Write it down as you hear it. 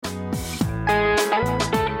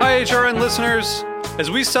HRN listeners.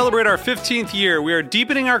 As we celebrate our 15th year, we are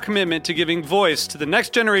deepening our commitment to giving voice to the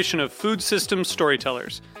next generation of food systems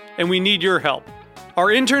storytellers, and we need your help. Our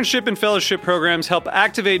internship and fellowship programs help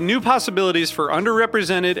activate new possibilities for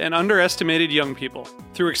underrepresented and underestimated young people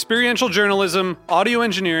through experiential journalism, audio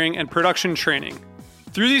engineering, and production training.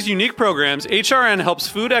 Through these unique programs, HRN helps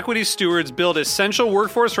food equity stewards build essential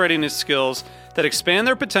workforce readiness skills that expand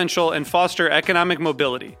their potential and foster economic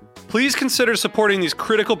mobility. Please consider supporting these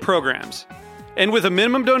critical programs. And with a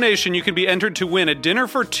minimum donation, you can be entered to win a dinner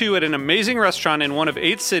for two at an amazing restaurant in one of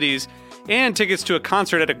 8 cities and tickets to a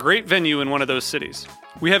concert at a great venue in one of those cities.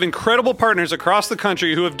 We have incredible partners across the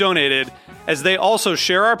country who have donated, as they also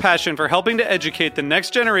share our passion for helping to educate the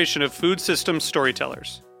next generation of food systems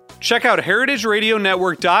storytellers. Check out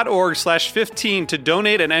heritageradionetwork.org/15 to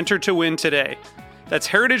donate and enter to win today. That's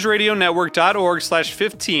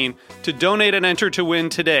heritageradionetwork.org/15 to donate and enter to win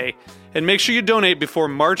today. And make sure you donate before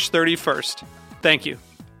March 31st. Thank you.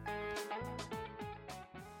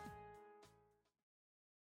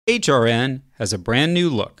 HRN has a brand new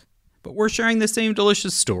look, but we're sharing the same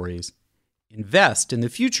delicious stories. Invest in the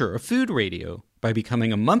future of food radio by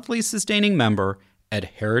becoming a monthly sustaining member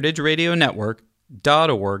at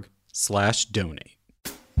heritageradionetwork.org/donate.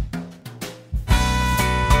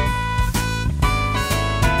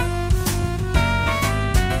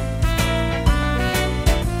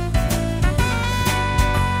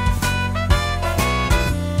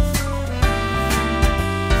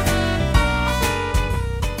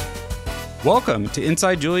 Welcome to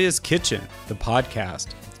Inside Julia's Kitchen, the podcast,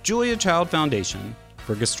 Julia Child Foundation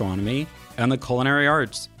for Gastronomy and the Culinary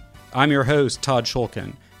Arts. I'm your host, Todd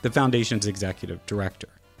Shulkin, the Foundation's Executive Director.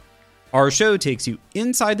 Our show takes you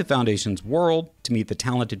inside the Foundation's world to meet the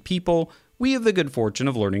talented people we have the good fortune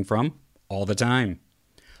of learning from all the time.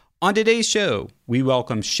 On today's show, we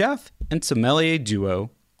welcome chef and sommelier duo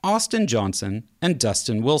Austin Johnson and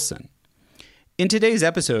Dustin Wilson. In today's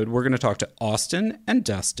episode, we're going to talk to Austin and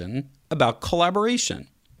Dustin about collaboration,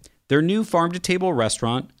 their new farm-to-table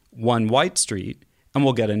restaurant, 1 White Street, and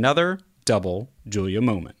we'll get another double Julia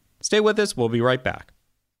moment. Stay with us. We'll be right back.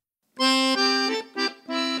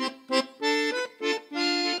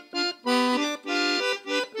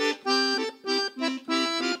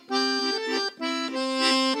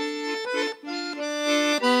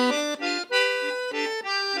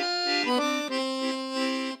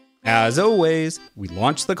 As always, we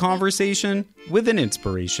launch the conversation with an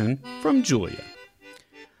inspiration from Julia.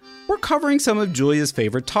 We're covering some of Julia's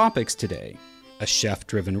favorite topics today: a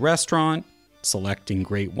chef-driven restaurant, selecting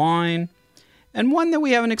great wine, and one that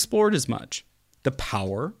we haven't explored as much: the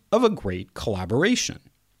power of a great collaboration.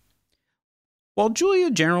 While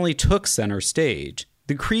Julia generally took center stage,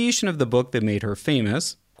 the creation of the book that made her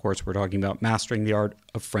famous, of course we're talking about Mastering the Art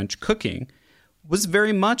of French Cooking, was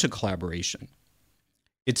very much a collaboration.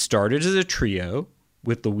 It started as a trio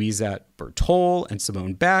with Louisette Bertol and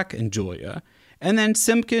Simone Beck and Julia, and then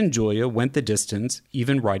Simca and Julia went the distance,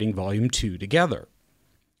 even writing Volume 2 together.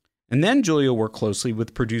 And then Julia worked closely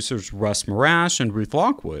with producers Russ Marash and Ruth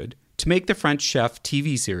Lockwood to make the French Chef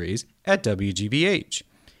TV series at WGBH.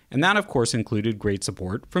 And that, of course, included great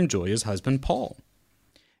support from Julia's husband, Paul.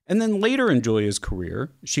 And then later in Julia's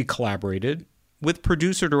career, she collaborated with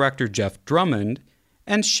producer-director Jeff Drummond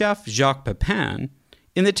and chef Jacques Pepin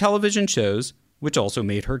in the television shows, which also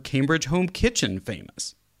made her Cambridge Home Kitchen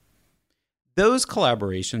famous. Those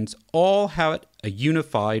collaborations all had a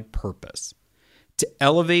unified purpose: to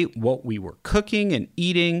elevate what we were cooking and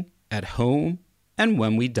eating at home and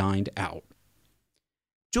when we dined out.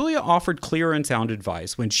 Julia offered clear and sound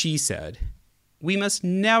advice when she said, "We must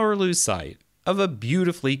never lose sight of a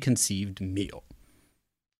beautifully conceived meal."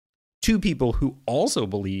 Two people who also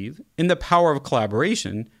believe in the power of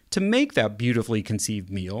collaboration to make that beautifully conceived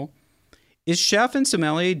meal is chef and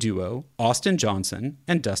sommelier duo Austin Johnson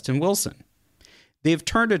and Dustin Wilson. They've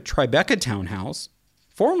turned a Tribeca townhouse,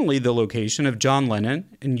 formerly the location of John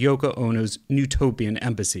Lennon and Yoko Ono's Newtopian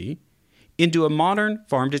embassy, into a modern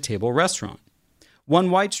farm-to-table restaurant. 1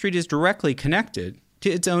 White Street is directly connected to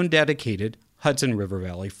its own dedicated Hudson River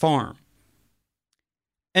Valley farm.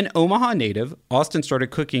 An Omaha native, Austin started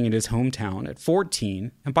cooking in his hometown at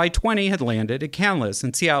 14, and by 20 had landed at Canlis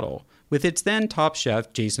in Seattle with its then top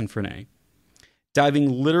chef, Jason Frenet. Diving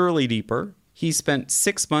literally deeper, he spent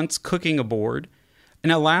 6 months cooking aboard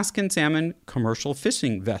an Alaskan salmon commercial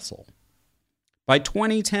fishing vessel. By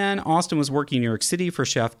 2010, Austin was working in New York City for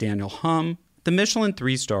chef Daniel Humm, the Michelin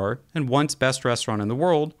 3-star and once best restaurant in the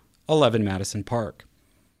world, 11 Madison Park.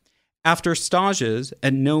 After stages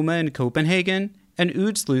at Noma in Copenhagen and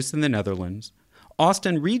Uitsluis in the Netherlands,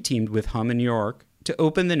 Austin re-teamed with Humm in New York to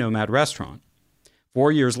open the Nomad restaurant.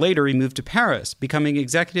 4 years later, he moved to Paris, becoming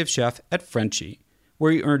executive chef at Frenchie,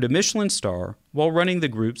 where he earned a Michelin star while running the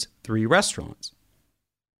group's 3 restaurants.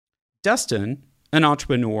 Dustin, an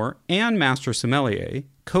entrepreneur and master sommelier,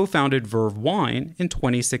 co-founded Verve Wine in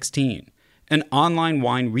 2016, an online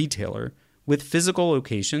wine retailer with physical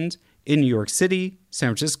locations in New York City, San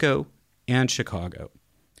Francisco, and Chicago.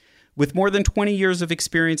 With more than 20 years of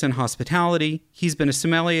experience in hospitality, he's been a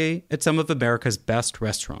sommelier at some of America's best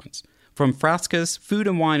restaurants, from Frasca's Food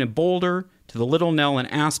and Wine in Boulder to the Little Nell in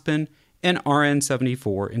Aspen and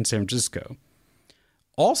RN74 in San Francisco.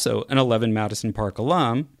 Also an 11 Madison Park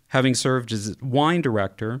alum, having served as wine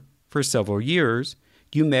director for several years,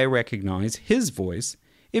 you may recognize his voice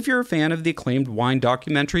if you're a fan of the acclaimed wine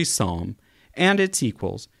documentary Somm and its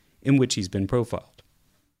sequels, in which he's been profiled.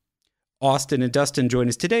 Austin and Dustin join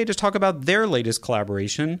us today to talk about their latest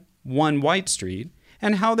collaboration, One White Street,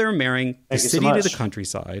 and how they're marrying the city to the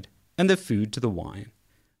countryside and the food to the wine.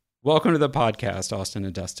 Welcome to the podcast, Austin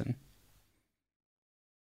and Dustin.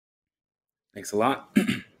 Thanks a lot.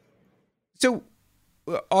 So,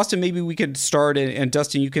 Austin, maybe we could start, and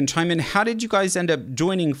Dustin, you can chime in. How did you guys end up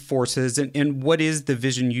joining forces, and what is the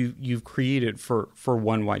vision you've created for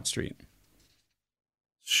One White Street?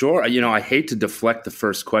 Sure. I hate to deflect the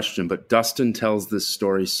first question, but Dustin tells this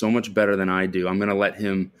story so much better than I do. I'm going to let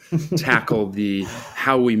him tackle the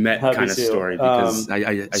how we met kind of story, because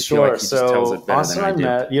I feel like he just tells it better Austin than I do.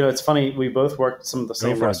 Met, it's funny, we both worked some of the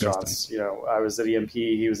same restaurants. I was at EMP,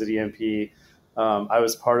 he was at EMP. I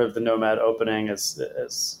was part of the Nomad opening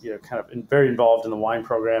as kind of very involved in the wine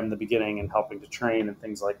program in the beginning and helping to train and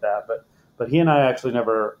things like that. But he and I actually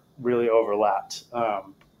never really overlapped.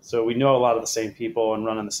 So we know a lot of the same people and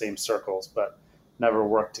run in the same circles, but never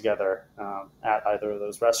worked together at either of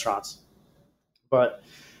those restaurants. But,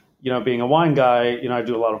 being a wine guy, I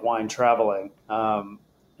do a lot of wine traveling.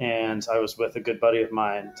 And I was with a good buddy of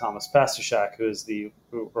mine, Thomas Pastuszak, who is the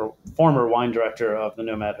former wine director of the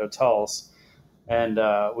Nomad Hotels. And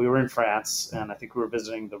we were in France, and I think we were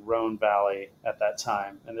visiting the Rhone Valley at that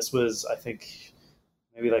time. And this was, I think,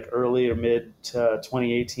 maybe like early or mid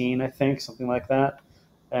 2018, I think, something like that.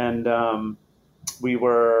 And we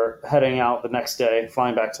were heading out the next day,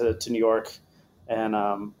 flying back to New York.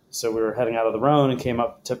 And so we were heading out of the Rhone and came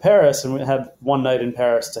up to Paris, and we had one night in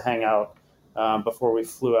Paris to hang out before we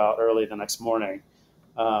flew out early the next morning.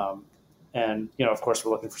 And of course,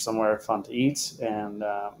 we're looking for somewhere fun to eat. And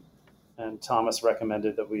Thomas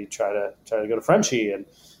recommended that we try to go to Frenchie. And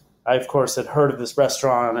I, of course, had heard of this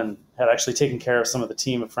restaurant and had actually taken care of some of the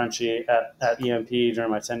team of Frenchie at EMP during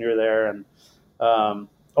my tenure there. And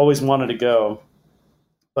always wanted to go,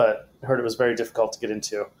 but heard it was very difficult to get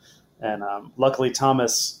into. And luckily,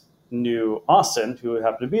 Thomas knew Austin, who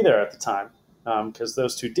happened to be there at the time, because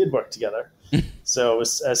those two did work together. So it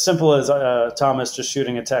was as simple as Thomas just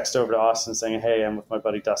shooting a text over to Austin saying, "Hey, I'm with my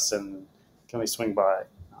buddy Dustin. Can we swing by?"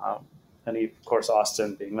 And he, of course,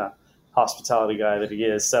 Austin, being the hospitality guy that he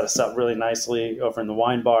is, set us up really nicely over in the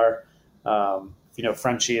wine bar.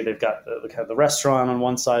 Frenchie, they've got the restaurant on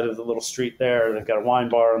one side of the little street there. They've got a wine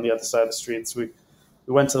bar on the other side of the street. So we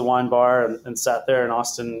went to the wine bar and sat there, and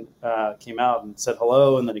Austin came out and said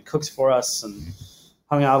hello, and then he cooked for us and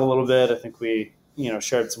hung out a little bit. I think we,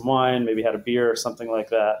 shared some wine, maybe had a beer or something like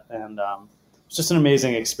that. And it was just an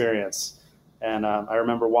amazing experience. And I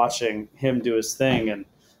remember watching him do his thing, and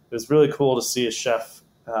it was really cool to see a chef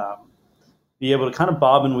be able to kind of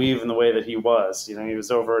bob and weave in the way that he was. He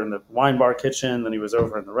was over in the wine bar kitchen, then he was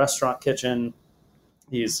over in the restaurant kitchen.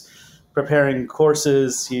 He's preparing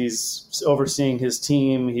courses. He's overseeing his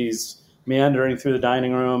team. He's meandering through the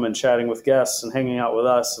dining room and chatting with guests and hanging out with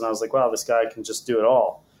us. And I was like, wow, this guy can just do it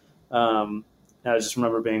all. And I just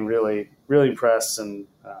remember being really, really impressed and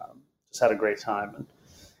just had a great time.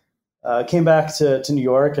 And came back to New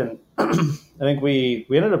York, and I think we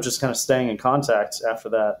ended up just kind of staying in contact after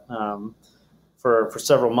that for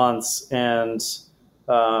several months. And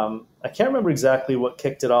I can't remember exactly what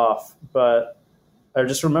kicked it off, but I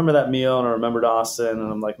just remember that meal, and I remembered Austin,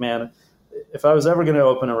 and I'm like, man, if I was ever going to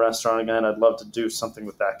open a restaurant again, I'd love to do something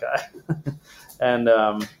with that guy.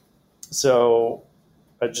 And so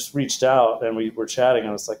I just reached out, and we were chatting.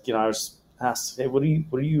 I was like, I was asked, hey, what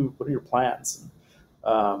are your plans?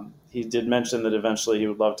 And, he did mention that eventually he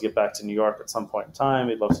would love to get back to New York at some point in time.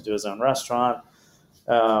 He'd love to do his own restaurant.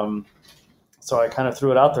 So I kind of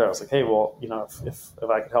threw it out there. I was like, hey, well, if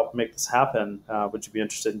I could help make this happen, would you be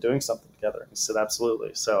interested in doing something together? He said,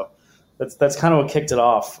 absolutely. So that's kind of what kicked it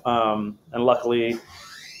off. And luckily,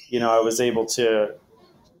 I was able to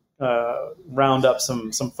round up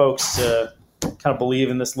some folks to kind of believe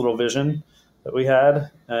in this little vision that we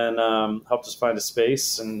had, and helped us find a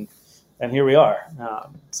space. And and here we are.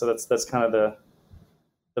 So that's kind of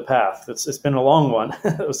the path. It's been a long one.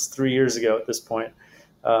 It was 3 years ago at this point.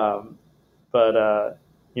 But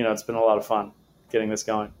it's been a lot of fun getting this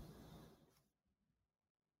going.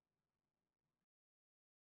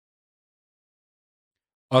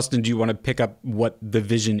 Austin, do you want to pick up what the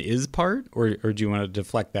vision is part, or do you want to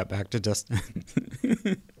deflect that back to Dustin?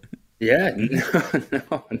 Yeah,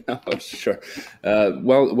 no, sure.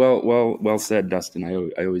 Well said, Dustin.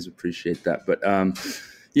 I always appreciate that. But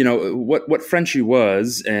what Frenchie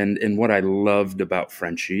was, and what I loved about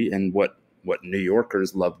Frenchie, and what New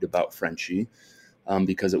Yorkers loved about Frenchie,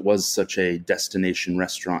 because it was such a destination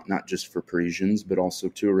restaurant, not just for Parisians but also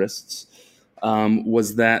tourists,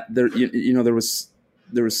 was that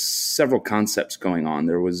there was several concepts going on.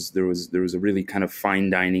 There was a really kind of fine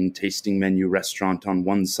dining tasting menu restaurant on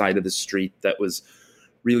one side of the street that was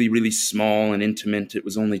really, really small and intimate. It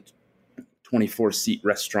was only 24-seat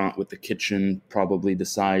restaurant with the kitchen probably the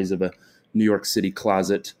size of a New York City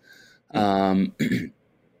closet. And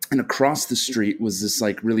across the street was this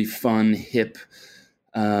like really fun, hip,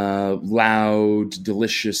 loud,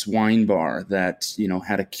 delicious wine bar that,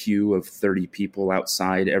 had a queue of 30 people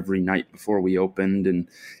outside every night before we opened, and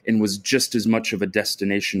was just as much of a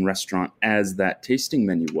destination restaurant as that tasting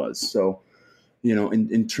menu was. So,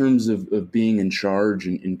 in terms of being in charge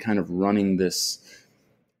and kind of running this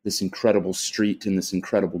incredible street and this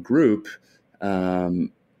incredible group, I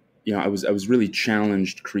was really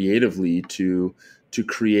challenged creatively to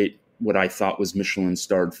create what I thought was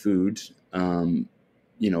Michelin-starred food,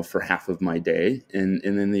 for half of my day. And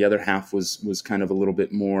then the other half was kind of a little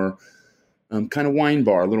bit more kind of wine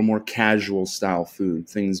bar, a little more casual style food.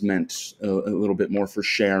 Things meant a little bit more for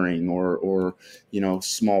sharing or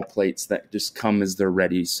small plates that just come as they're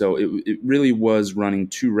ready. So it really was running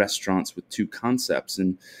two restaurants with two concepts.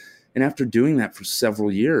 And after doing that for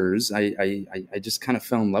several years, I just kind of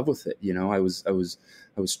fell in love with it.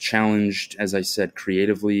 I was challenged, as I said,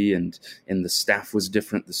 creatively, and the staff was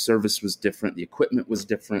different, the service was different, the equipment was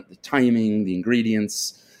different, the timing, the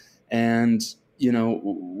ingredients. And,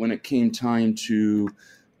 when it came time to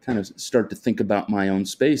kind of start to think about my own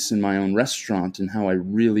space and my own restaurant and how I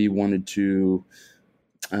really wanted to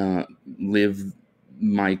live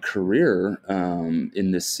my career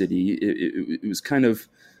in this city, it was kind of,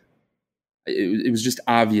 it was just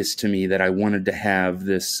obvious to me that I wanted to have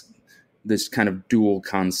this kind of dual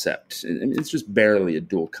concept. I mean, it's just barely a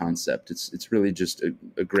dual concept. It's really just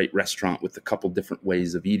a great restaurant with a couple different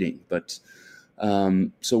ways of eating. But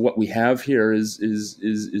so what we have here is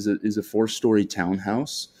a 4-story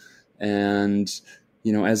townhouse, and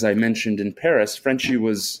as I mentioned in Paris, Frenchie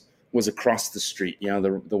was across the street.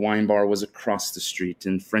 The wine bar was across the street,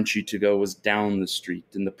 and Frenchie to go was down the street,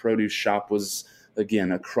 and the produce shop was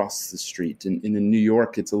again across the street. And in New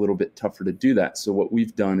York, it's a little bit tougher to do that. So what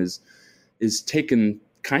we've done is taken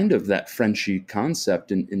kind of that Frenchie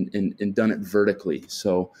concept and done it vertically.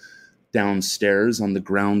 So downstairs on the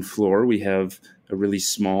ground floor, we have a really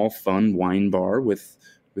small, fun wine bar with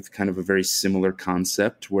kind of a very similar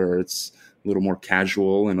concept where it's a little more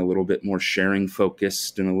casual and a little bit more sharing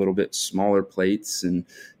focused and a little bit smaller plates. And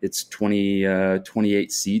it's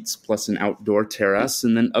 28 seats plus an outdoor terrace.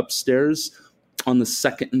 And then upstairs on the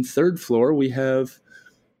second and third floor, we have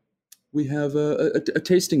a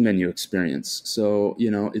tasting menu experience. So,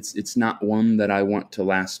 it's not one that I want to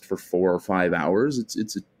last for 4 or 5 hours.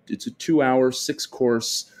 It's a 2-hour,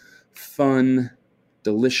 6-course, fun,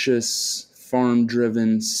 delicious,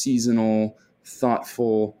 farm-driven, seasonal,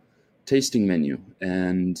 thoughtful tasting menu.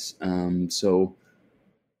 And so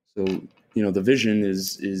the vision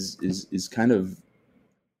is kind of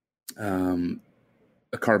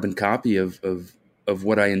a carbon copy of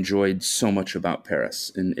what I enjoyed so much about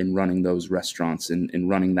Paris in running those restaurants and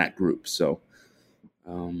running that group. So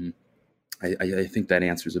I think that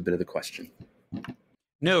answers a bit of the question.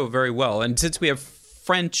 No, very well. And since we have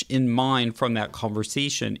French in mind from that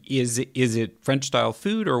conversation, is it French style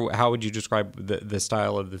food, or how would you describe the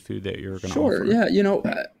style of the food that you're going to offer? Sure.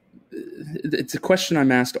 Yeah. It's a question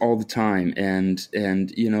I'm asked all the time. And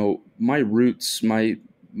my roots, I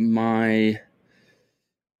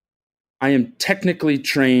am technically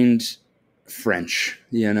trained French,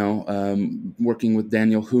 working with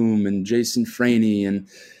Daniel Hume and Jason Franey and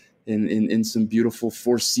in some beautiful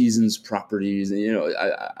Four Seasons properties.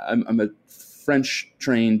 I'm a French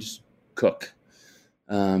trained cook,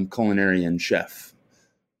 culinarian chef.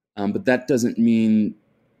 But that doesn't mean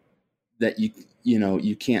that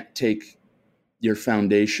you can't take your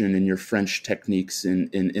foundation and your French techniques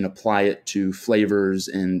and apply it to flavors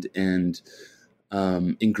and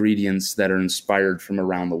ingredients that are inspired from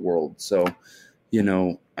around the world. So,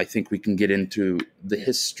 I think we can get into the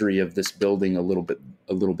history of this building a little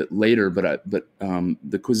bit later. But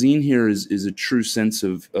the cuisine here is a true sense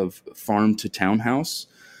of farm to townhouse,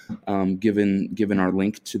 given our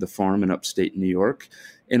link to the farm in upstate New York.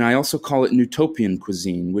 And I also call it Utopian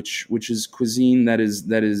cuisine, which is cuisine that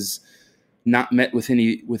is not met with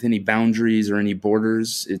any boundaries or any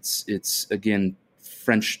borders. It's again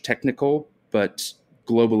French technical, but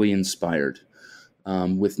globally inspired,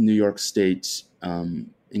 with New York State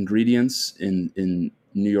ingredients in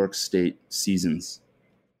New York State seasons.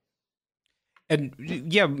 And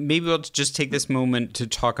yeah, maybe let's just take this moment to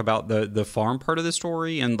talk about the farm part of the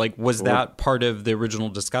story. And like, was that part of the original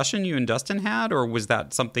discussion you and Dustin had, or was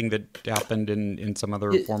that something that happened in some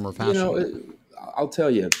other form or fashion? I'll tell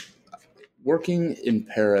you, working in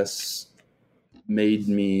Paris made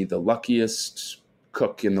me the luckiest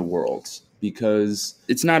cook in the world, because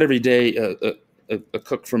it's not every day a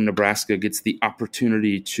cook from Nebraska gets the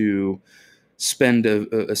opportunity to spend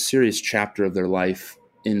a serious chapter of their life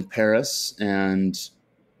in Paris, and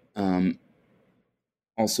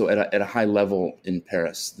also at a high level in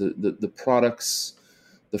Paris. The products,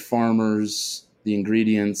 the farmers, the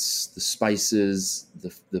ingredients, the spices,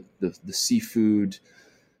 the seafood,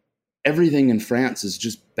 everything in France is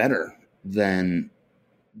just better than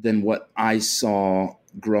what I saw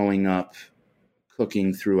growing up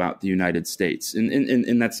cooking throughout the United States.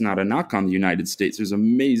 And that's not a knock on the United States. There's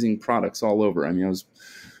amazing products all over. I mean, I was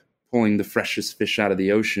pulling the freshest fish out of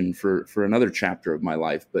the ocean for another chapter of my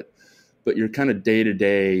life, but your kind of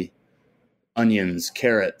day-to-day onions,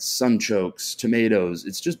 carrots, sunchokes, tomatoes,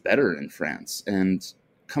 it's just better in France. And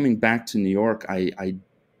coming back to New York, I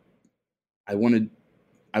wanted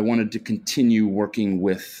to continue working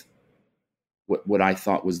with what I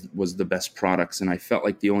thought was the best products, and I felt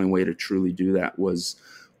like the only way to truly do that was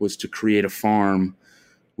to create a farm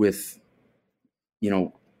with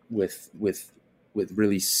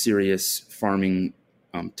really serious farming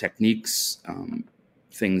techniques,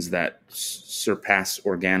 things that surpass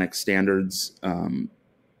organic standards,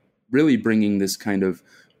 really bringing this kind of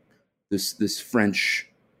this French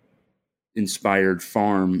inspired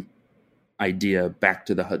farm idea back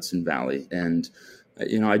to the Hudson Valley. And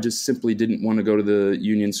I just simply didn't want to go to the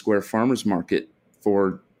Union Square Farmers Market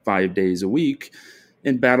for 5 days a week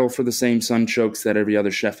and battle for the same sunchokes that every other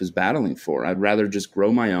chef is battling for. I'd rather just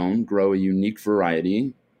grow my own, grow a unique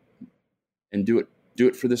variety, and do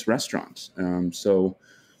it for this restaurant. The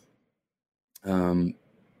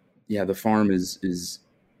farm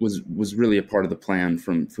was really a part of the plan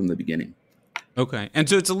from the beginning. Okay, and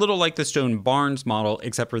so it's a little like the Stone Barns model,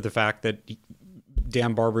 except for the fact that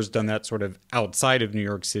Dan Barber's done that sort of outside of New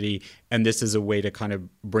York City, and this is a way to kind of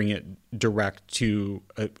bring it direct to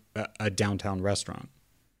a downtown restaurant.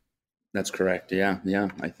 That's correct. Yeah.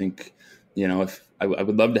 I think, if I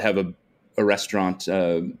would love to have a restaurant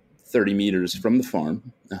 30 meters from the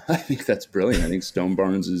farm. I think that's brilliant. I think Stone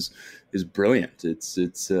Barns is brilliant. It's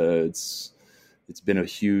been a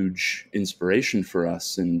huge inspiration for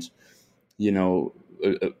us. And a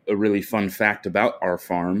really fun fact about our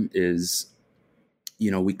farm is,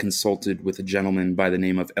 we consulted with a gentleman by the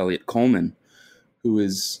name of Elliot Coleman,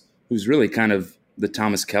 who's really kind of the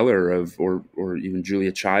Thomas Keller or even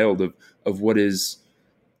Julia Child of what is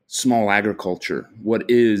small agriculture. What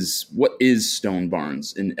is Stone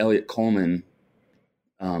Barns? And Elliot Coleman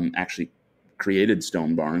actually created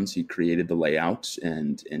Stone Barns. He created the layout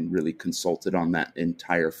and really consulted on that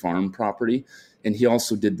entire farm property. And he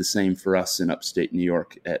also did the same for us in upstate New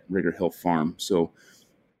York at Rigger Hill Farm. So,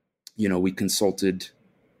 we consulted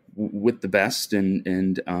with the best,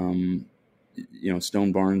 and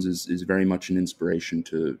Stone Barns is very much an inspiration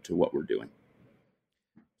to what we're doing.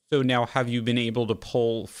 So now, have you been able to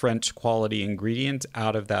pull French quality ingredients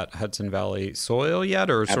out of that Hudson Valley soil yet,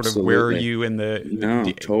 or sort Absolutely. of where are you in the? No,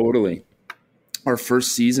 totally. Our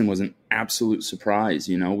first season was an absolute surprise.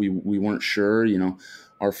 We weren't sure.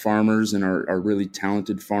 Our farmers and our really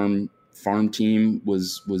talented farm team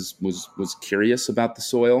was curious about the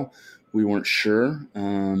soil. We weren't sure,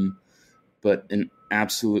 but an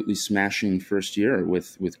absolutely smashing first year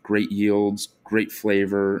with great yields, great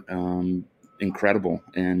flavor, incredible.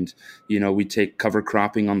 And we take cover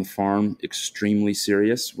cropping on the farm extremely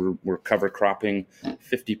serious. We're cover cropping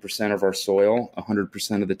 50% of our soil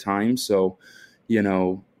 100% of the time. So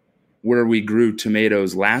where we grew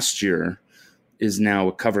tomatoes last year is now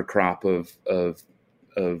a cover crop of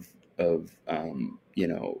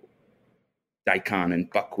daikon and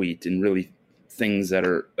buckwheat and really things that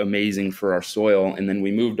are amazing for our soil. And then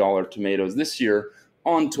we moved all our tomatoes this year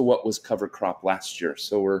onto what was cover crop last year.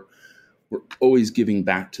 So we're always giving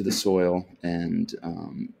back to the soil and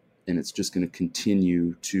and it's just going to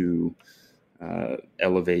continue to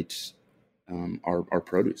elevate our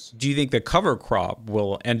produce. Do you think the cover crop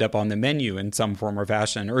will end up on the menu in some form or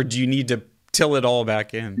fashion, or do you need to till it all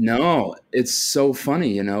back in? No, it's so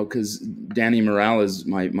funny, because Danny Morale is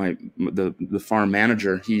the farm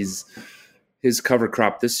manager. His cover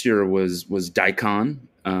crop this year was daikon,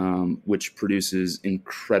 which produces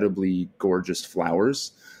incredibly gorgeous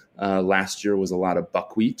flowers. Last year was a lot of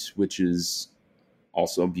buckwheat, which is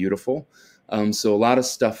also beautiful. So a lot of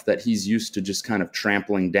stuff that he's used to just kind of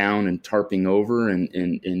trampling down and tarping over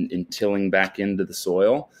and tilling back into the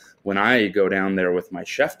soil. When I go down there with my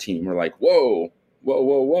chef team, we're like, whoa,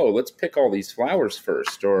 let's pick all these flowers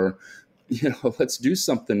first, or, let's do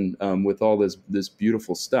something with all this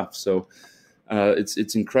beautiful stuff. So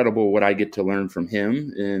it's incredible what I get to learn from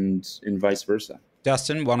him and vice versa.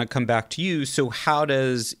 Dustin, want to come back to you. So how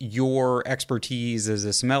does your expertise as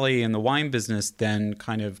a sommelier in the wine business then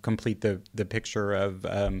kind of complete the picture of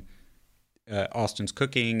Austin's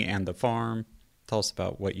cooking and the farm? Tell us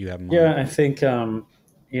about what you have in mind. Yeah, I think,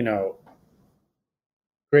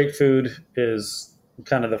 great food is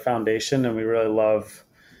kind of the foundation, and we really love,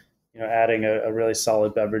 adding a really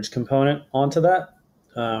solid beverage component onto that.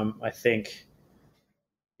 I think,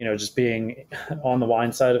 just being on the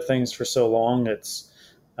wine side of things for so long, it's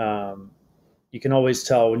you can always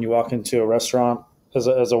tell when you walk into a restaurant as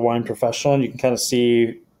a wine professional, and you can kind of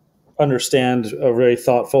understand a very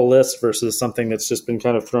thoughtful list versus something that's just been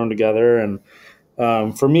kind of thrown together. And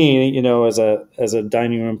for me, as a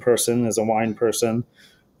dining room person, as a wine person,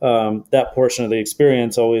 that portion of the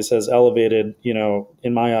experience always has elevated,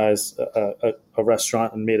 in my eyes, a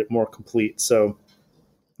restaurant and made it more complete. So,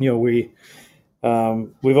 we've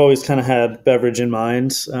always kind of had beverage in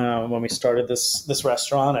mind when we started this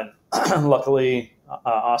restaurant, and luckily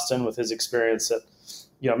Austin, with his experience at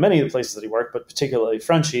many of the places that he worked, but particularly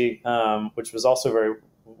Frenchy, which was also very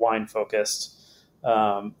wine focused,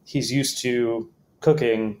 he's used to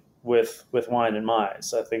cooking with wine in mind.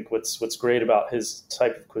 So I think what's great about his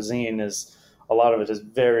type of cuisine is a lot of it is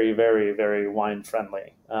very, very, very wine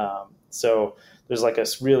friendly. So there's like a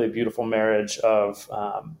really beautiful marriage of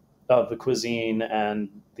the cuisine and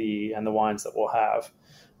the wines that we'll have.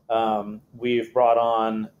 We've brought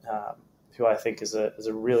on who I think is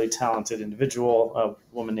a really talented individual, a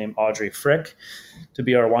woman named Audrey Frick, to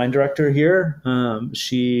be our wine director here.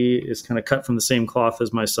 She is kind of cut from the same cloth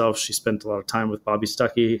as myself. She spent a lot of time with Bobby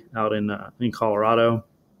Stuckey out in Colorado,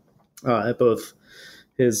 at both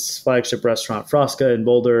his flagship restaurant Frosca in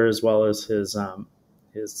Boulder, as well as his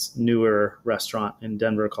newer restaurant in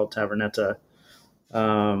Denver called Tavernetta.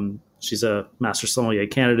 She's a Master Sommelier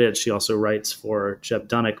candidate. She also writes for Jeb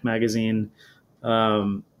Dunnick magazine.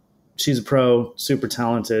 She's a pro, super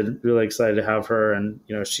talented, really excited to have her. And,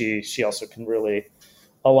 she also can really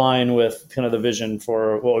align with kind of the vision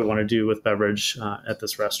for what we want to do with beverage at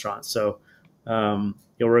this restaurant. So,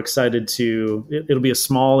 we're excited it'll be a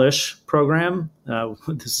smallish program.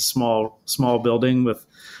 This is a small building with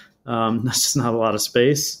just not a lot of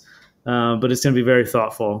space, but it's going to be very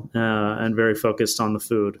thoughtful and very focused on the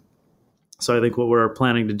food. So I think what we're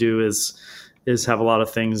planning to do is have a lot of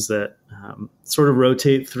things that sort of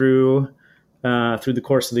rotate through the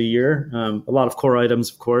course of the year. A lot of core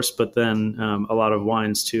items, of course, but then a lot of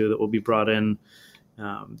wines too that will be brought in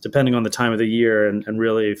depending on the time of the year, and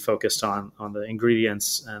really focused on the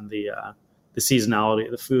ingredients and the seasonality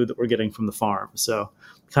of the food that we're getting from the farm. So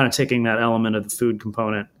kind of taking that element of the food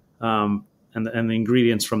component and the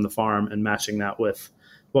ingredients from the farm and matching that with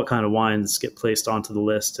what kind of wines get placed onto the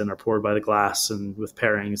list and are poured by the glass and with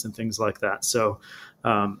pairings and things like that. So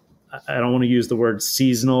I don't want to use the word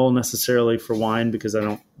seasonal necessarily for wine because I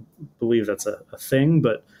don't believe that's a thing.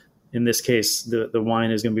 But in this case, the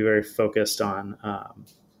wine is going to be very focused on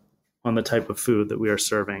the type of food that we are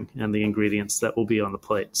serving and the ingredients that will be on the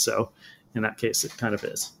plate. So in that case, it kind of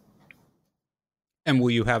is. And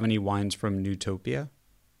will you have any wines from Newtopia?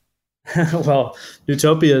 Well,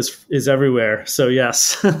 Newtopia is everywhere, so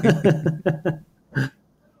yes.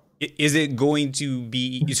 Is it going to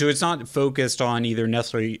be, so it's not focused on either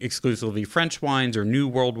necessarily exclusively French wines or New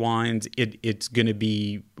World wines. It's going to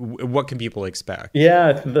be, what can people expect?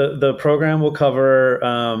 Yeah, the program will cover,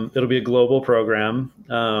 it'll be a global program,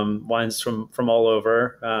 wines from all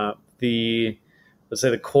over. Let's say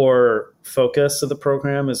the core focus of the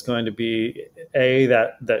program is going to be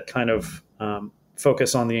that kind of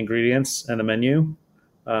focus on the ingredients and the menu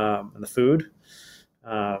and the food.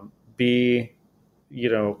 B,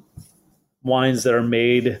 wines that are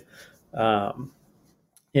made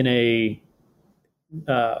in a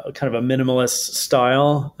kind of a minimalist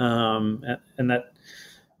style. And that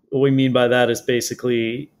what we mean by that is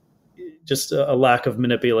basically just a lack of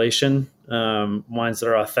manipulation, wines that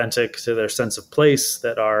are authentic to their sense of place,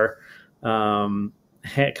 that are kind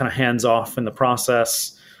of hands off in the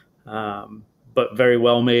process, but very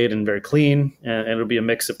well made and very clean. And it'll be a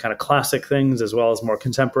mix of kind of classic things as well as more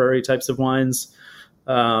contemporary types of wines.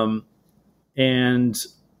 And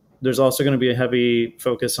there's also going to be a heavy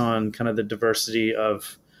focus on kind of the diversity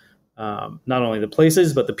of not only the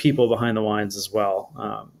places, but the people behind the wines as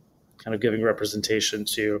well, kind of giving representation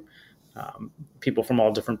to people from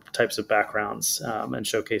all different types of backgrounds, and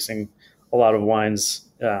showcasing a lot of wines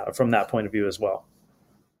from that point of view as well.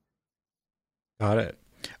 Got it.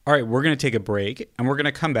 All right, we're going to take a break, and we're going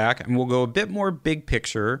to come back, and we'll go a bit more big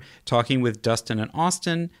picture, talking with Dustin and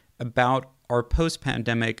Austin about our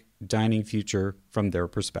post-pandemic dining future from their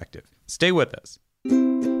perspective. Stay with us.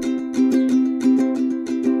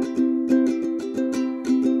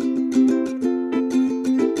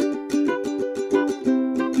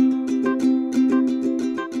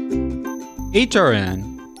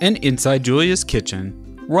 HRN and Inside Julia's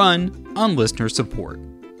Kitchen run on listener support.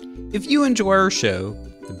 If you enjoy our show,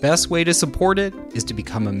 the best way to support it is to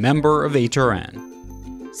become a member of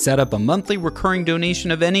HRN. Set up a monthly recurring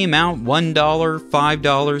donation of any amount, $1, $5,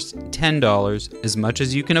 $10, as much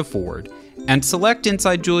as you can afford, and select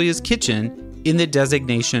Inside Julia's Kitchen in the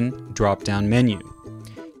designation drop-down menu.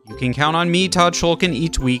 You can count on me, Todd Shulkin,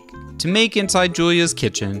 each week to make Inside Julia's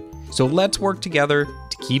Kitchen, so let's work together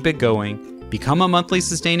to keep it going. Become a monthly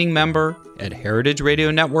sustaining member at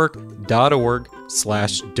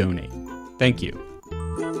heritageradionetwork.org/donate. Thank you.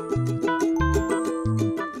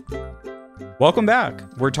 Welcome back.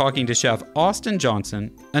 We're talking to Chef Austin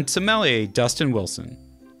Johnson and sommelier Dustin Wilson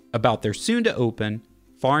about their soon-to-open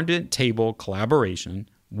farm-to-table collaboration,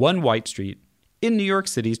 One White Street, in New York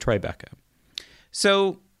City's Tribeca.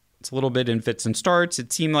 So, it's a little bit in fits and starts.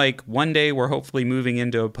 It seemed like one day we're hopefully moving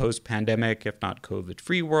into a post-pandemic, if not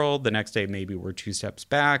COVID-free world. The next day maybe we're 2 steps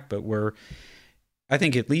back, but we're, I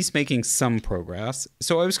think, at least making some progress.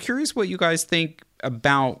 So I was curious what you guys think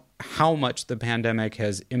about how much the pandemic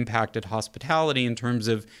has impacted hospitality in terms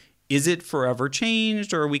of, is it forever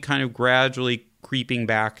changed, or are we kind of gradually creeping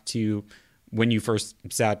back to when you first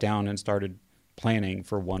sat down and started planning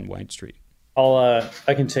for One White Street? I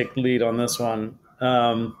can take the lead on this one.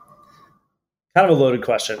 Kind of a loaded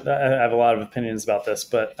question. I have a lot of opinions about this,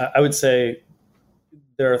 but I would say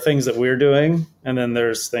there are things that we're doing, and then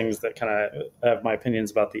there's things that kind of have my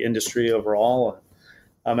opinions about the industry overall.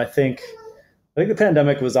 I think the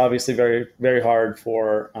pandemic was obviously very, very hard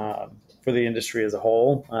for the industry as a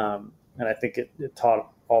whole, and I think it taught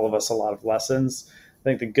all of us a lot of lessons. I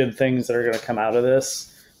think the good things that are going to come out of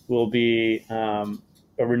this will be a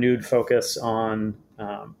renewed focus on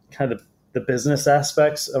kind of the business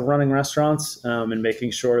aspects of running restaurants, and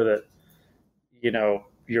making sure that you're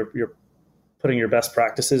putting your best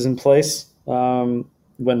practices in place when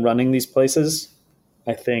running these places.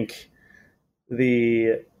 I think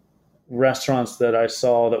the restaurants that I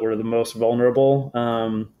saw that were the most vulnerable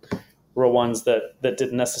were ones that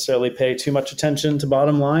didn't necessarily pay too much attention to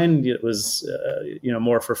bottom line. It was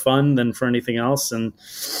more for fun than for anything else, and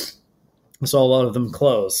I saw a lot of them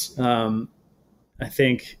close. I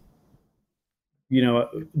think,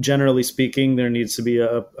 generally speaking, there needs to be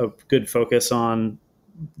a good focus on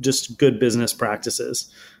just good business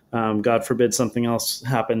practices. God forbid something else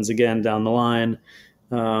happens again down the line.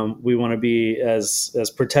 We want to be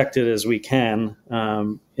as protected as we can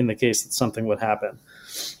in the case that something would happen.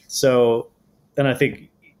 So, and I think,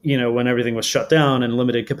 when everything was shut down and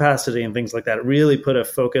limited capacity and things like that, it really put a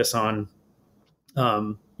focus on,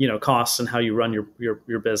 costs and how you run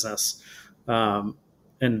your business.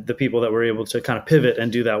 And the people that were able to kind of pivot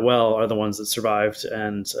and do that well are the ones that survived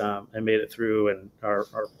and made it through and are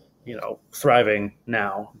thriving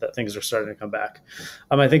now that things are starting to come back.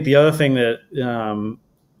 I think the other thing that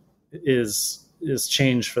is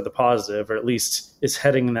change for the positive, or at least is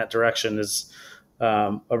heading in that direction, is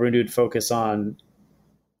a renewed focus on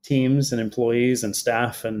teams and employees and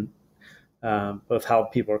staff, and both how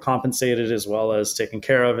people are compensated as well as taken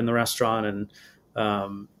care of in the restaurant. And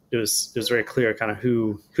it was very clear kind of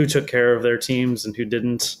who took care of their teams and who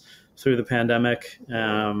didn't through the pandemic.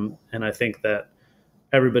 And I think that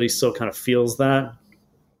everybody still kind of feels that.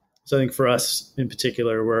 So I think for us in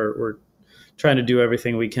particular, we're trying to do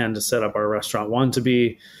everything we can to set up our restaurant, one, to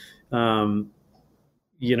be,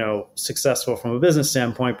 successful from a business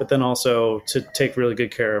standpoint, but then also to take really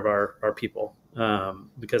good care of our people,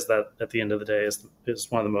 because that at the end of the day is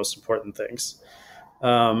one of the most important things.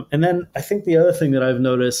 And then I think the other thing that I've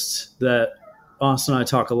noticed that Austin and I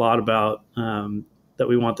talk a lot about, that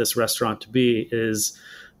we want this restaurant to be, is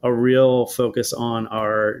a real focus on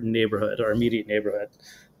our neighborhood, our immediate neighborhood.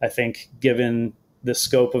 I think given the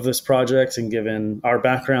scope of this project and given our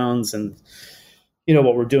backgrounds and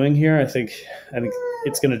what we're doing here, I think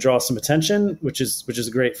it's going to draw some attention, which is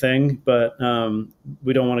a great thing. But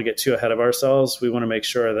we don't want to get too ahead of ourselves. We want to make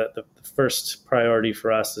sure that the first priority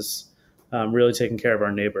for us is really taking care of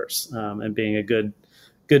our neighbors and being a good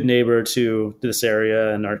neighbor to this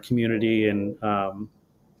area and our community, and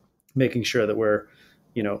making sure that we're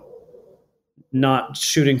not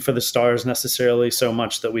shooting for the stars necessarily so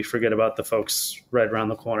much that we forget about the folks right around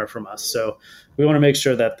the corner from us. So we want to make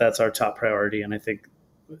sure that that's our top priority. And I think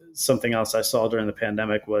something else I saw during the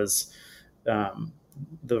pandemic was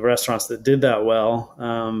the restaurants that did that well,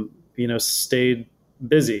 stayed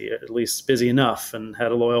busy, at least busy enough, and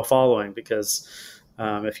had a loyal following. Because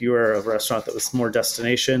if you were a restaurant that was more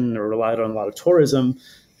destination or relied on a lot of tourism,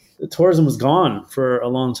 the tourism was gone for a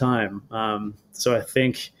long time. So I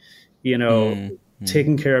think,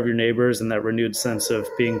 taking care of your neighbors and that renewed sense of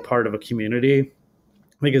being part of a community, I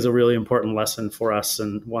think is a really important lesson for us,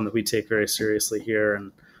 and one that we take very seriously here,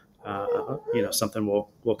 and something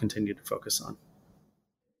we'll continue to focus on.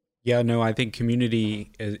 Yeah, no, I think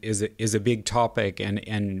community is a big topic,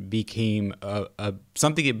 and became a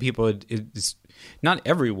something that people is not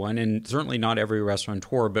everyone, and certainly not every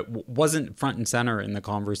restaurateur, but wasn't front and center in the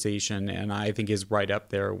conversation, and I think is right up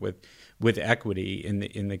there with equity in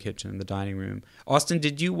the kitchen, the dining room. Austin,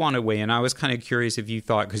 did you want to weigh in? I was kind of curious if you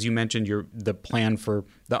thought, because you mentioned the plan for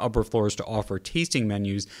the upper floors to offer tasting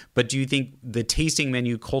menus, but do you think the tasting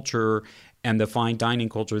menu culture and the fine dining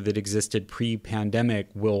culture that existed pre-pandemic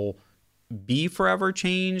will be forever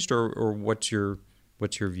changed, or what's your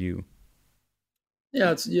view?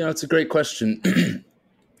 Yeah, it's a great question.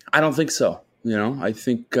 I don't think so. I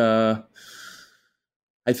think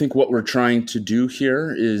what we're trying to do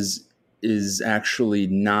here is actually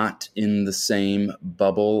not in the same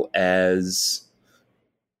bubble as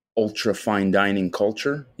ultra fine dining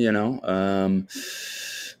culture.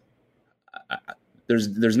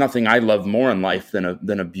 There's nothing I love more in life than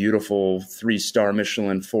a beautiful 3-star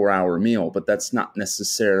Michelin 4-hour meal, but that's not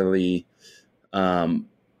necessarily how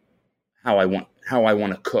I want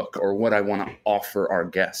to cook or what I want to offer our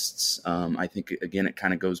guests. I think, again, it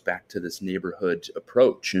kind of goes back to this neighborhood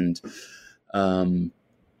approach, and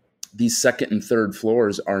these second and third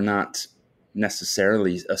floors are not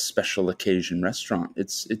necessarily a special occasion restaurant.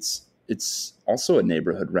 It's also a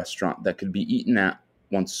neighborhood restaurant that could be eaten at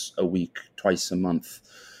once a week, twice a month,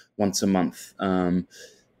 once a month.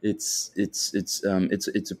 It's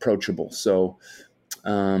approachable. So,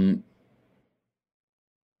 but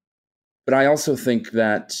I also think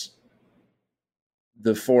that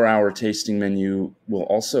the 4-hour tasting menu will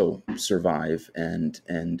also survive and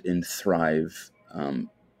thrive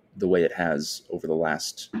the way it has over the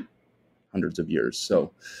last hundreds of years.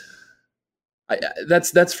 So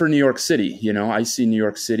that's for New York City. I see New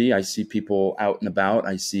York City. I see people out and about.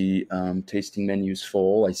 I see tasting menus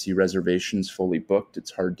full. I see reservations fully booked.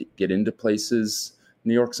 It's hard to get into places.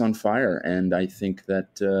 New York's on fire, and I think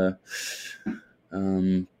that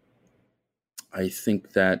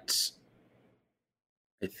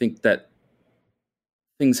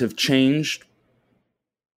things have changed,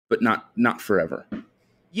 but not forever.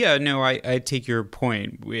 Yeah, no, I take your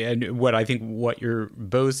point. And what you're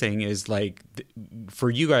both saying is, like, for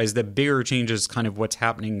you guys, the bigger change is kind of what's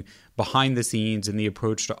happening behind the scenes in the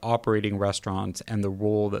approach to operating restaurants and the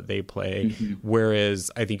role that they play. Mm-hmm. Whereas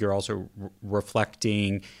I think you're also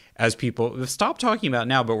reflecting, as people stop talking about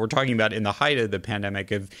now, but we're talking about in the height of the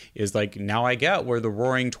pandemic, is like, now I get where the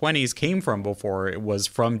Roaring '20s came from before. It was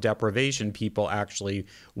from deprivation. People actually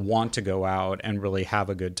want to go out and really have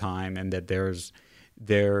a good time, and that there's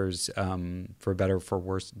for better or for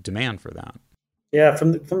worse demand for that. Yeah,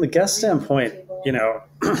 from the guest standpoint,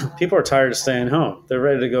 people are tired of staying home. They're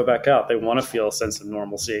ready to go back out. They want to feel a sense of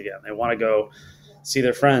normalcy again. They want to go see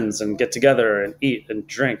their friends and get together and eat and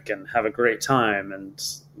drink and have a great time, and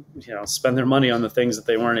spend their money on the things that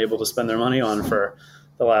they weren't able to spend their money on for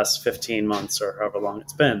the last 15 months or however long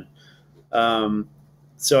it's been.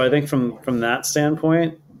 So I think from that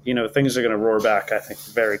standpoint, things are going to roar back, I think,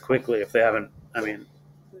 very quickly if they haven't.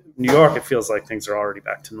 New York, it feels like things are already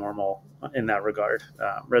back to normal in that regard.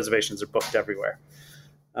 Reservations are booked everywhere.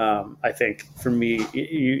 I think for me,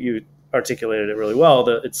 you articulated it really well.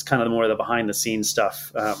 It's kind of more the behind the scenes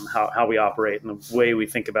stuff, how we operate and the way we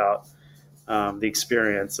think about the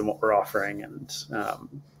experience and what we're offering. And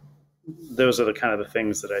those are the kind of the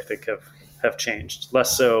things that I think have changed.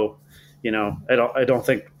 Less so, I don't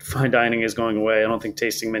think fine dining is going away. I don't think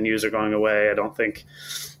tasting menus are going away. I don't think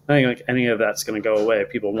I think like any of that's going to go away.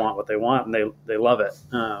 People want what they want, and they love it.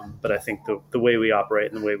 But I think the way we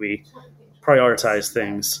operate and the way we prioritize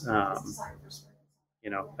things, I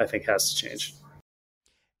think has to change.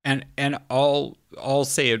 And I'll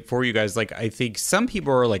say it for you guys. Like, I think some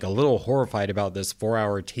people are like a little horrified about this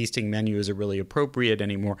 4-hour tasting menu isn't really appropriate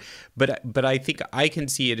anymore. But I think I can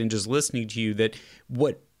see it in just listening to you that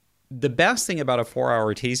what the best thing about a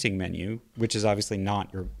 4-hour tasting menu, which is obviously not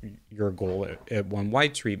your goal at One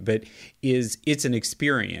White Street, but it's an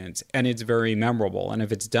experience and it's very memorable. And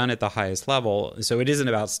if it's done at the highest level, so it isn't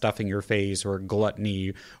about stuffing your face or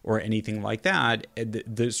gluttony or anything like that.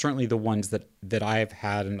 Certainly the ones that I've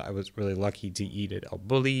had, and I was really lucky to eat at El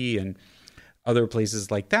Bulli and other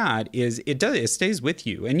places like that, it stays with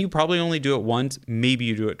you, and you probably only do it once, maybe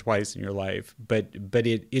you do it twice in your life, but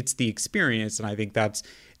it's the experience. And I think that's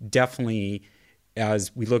definitely,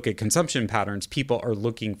 as we look at consumption patterns, people are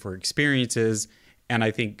looking for experiences. And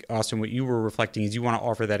I think, Austin, what you were reflecting is you want to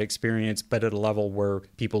offer that experience, but at a level where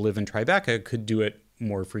people live in Tribeca could do it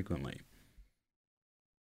more frequently.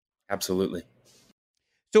 Absolutely.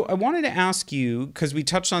 So I wanted to ask you, because we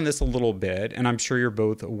touched on this a little bit, and I'm sure you're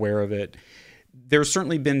both aware of it, there's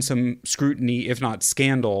certainly been some scrutiny, if not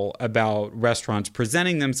scandal, about restaurants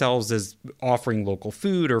presenting themselves as offering local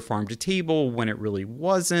food or farm to table when it really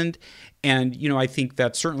wasn't. And, I think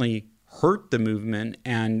that certainly hurt the movement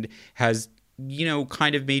and has,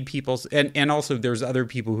 kind of made people, and also there's other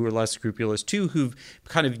people who are less scrupulous too, who've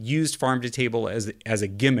kind of used farm to table as a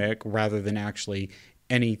gimmick rather than actually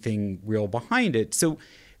anything real behind it. So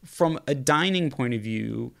from a dining point of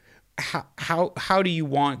view, how do you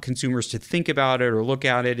want consumers to think about it or look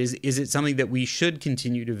at it? Is it something that we should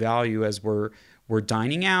continue to value as we're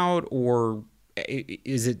dining out, or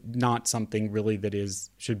is it not something really that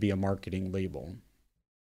should be a marketing label?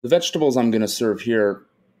 The vegetables I'm going to serve here,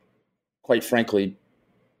 quite frankly,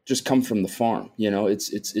 just come from the farm.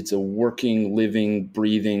 It's a working, living,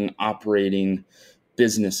 breathing, operating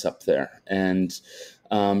business up there. And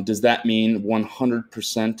does that mean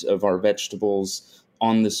 100% of our vegetables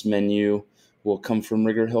on this menu will come from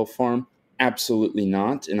Rigger Hill Farm? Absolutely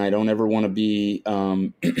not. And I don't ever want to be,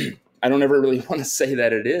 I don't ever really want to say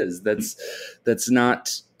that it is. That's not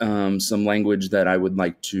some language that I would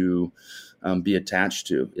like to be attached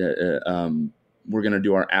to. We're going to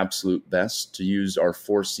do our absolute best to use our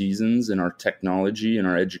 4 seasons and our technology and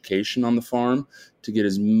our education on the farm to get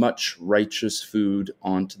as much righteous food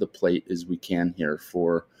onto the plate as we can here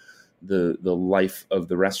for the life of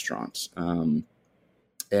the restaurant.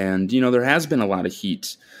 And, there has been a lot of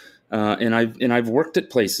heat. And I've worked at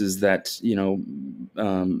places that,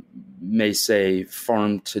 may say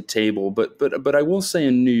farm to table, but I will say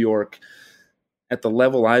in New York, at the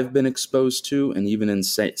level I've been exposed to, and even in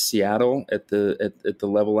Seattle at the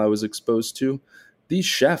level I was exposed to, these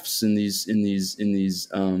chefs and these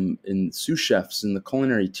sous chefs and the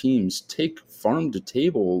culinary teams take farm to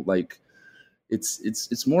table like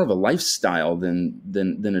it's more of a lifestyle than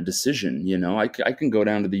a decision. I can go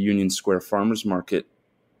down to the Union Square Farmers Market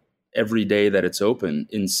every day that it's open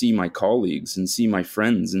and see my colleagues and see my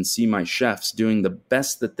friends and see my chefs doing the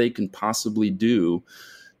best that they can possibly do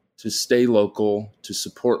to stay local, to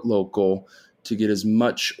support local, to get as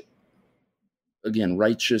much, again,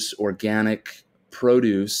 righteous, organic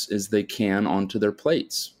produce as they can onto their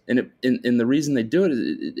plates. And the reason they do it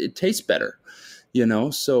is it tastes better.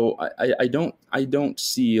 So I don't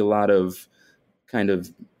see a lot of kind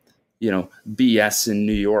of, BS in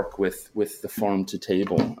New York with the farm to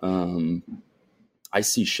table. I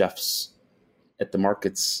see chefs at the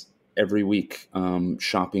markets every week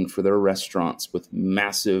shopping for their restaurants with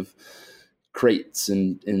massive crates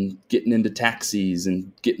and getting into taxis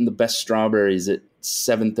and getting the best strawberries at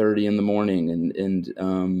 7:30 in the morning. And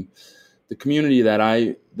the community that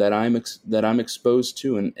I'm exposed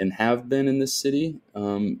to and have been in this city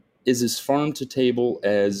is as farm to table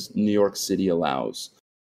as New York City allows.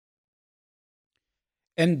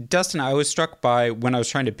 And Dustin, I was struck by, when I was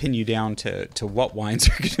trying to pin you down to what wines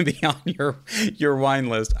are going to be on your wine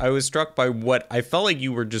list, I was struck by what I felt like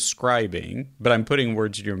you were describing, but I'm putting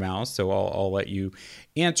words in your mouth, so I'll let you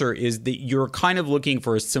answer, is that you're kind of looking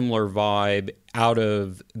for a similar vibe out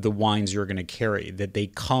of the wines you're going to carry, that they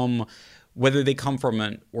come, whether they come from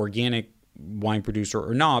an organic wine producer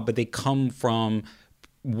or not, but they come from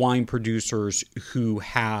wine producers who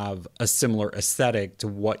have a similar aesthetic to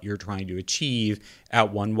what you're trying to achieve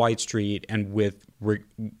at One White Street and with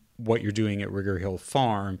what you're doing at Rigger Hill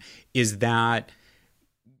Farm.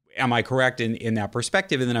 Am I correct in that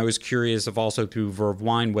perspective? And then I was curious if also through Verve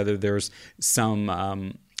Wine, whether there's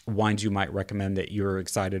some wines you might recommend that you're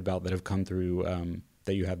excited about that have come through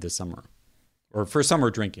that you had this summer. Or for summer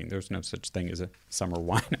drinking. There's no such thing as a summer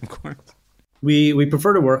wine, of course. We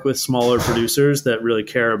prefer to work with smaller producers that really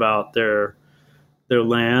care about their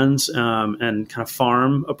land and kind of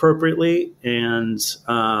farm appropriately, and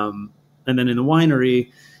then in the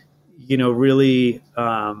winery, really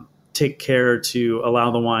take care to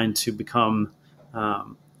allow the wine to become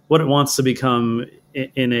what it wants to become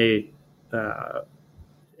in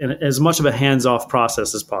as much of a hands-off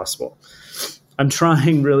process as possible. I'm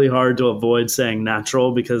trying really hard to avoid saying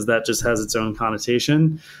natural because that just has its own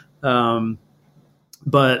connotation.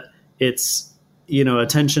 But it's,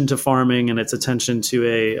 attention to farming, and it's attention to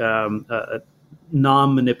a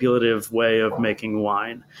non-manipulative way of making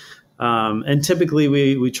wine. And typically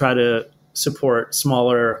we try to support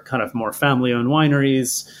smaller, kind of more family-owned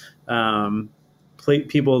wineries,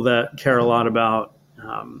 people that care a lot about,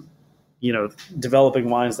 developing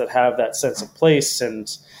wines that have that sense of place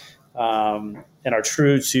and are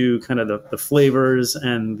true to kind of the flavors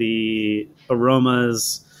and the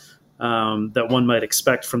aromas that one might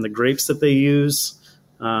expect from the grapes that they use.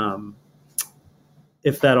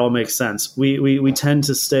 If that all makes sense, we tend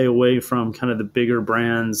to stay away from kind of the bigger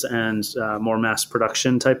brands and more mass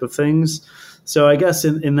production type of things. So I guess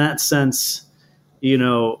in that sense,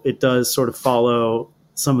 it does sort of follow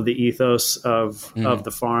some of the ethos of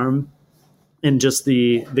the farm, and just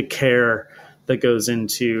the care that goes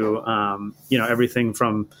into everything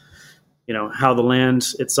from how the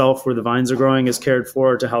land itself where the vines are growing is cared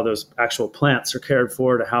for, to how those actual plants are cared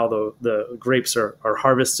for, to how the grapes are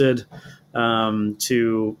harvested,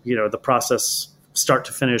 to the process start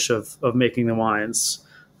to finish of making the wines.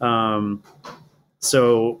 And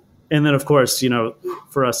then of course,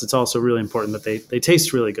 for us, it's also really important that they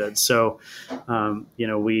taste really good. So,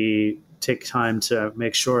 we take time to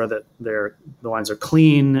make sure that the wines are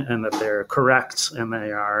clean and that they're correct and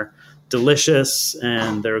they are delicious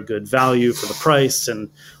and they're a good value for the price.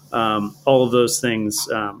 And all of those things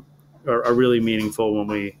are really meaningful when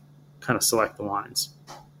we kind of select the wines.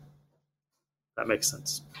 That makes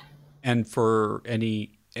sense. And for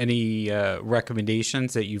any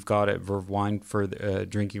recommendations that you've got at Verve Wine for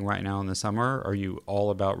drinking right now in the summer? Are you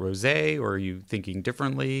all about rosé, or are you thinking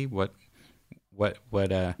differently? What?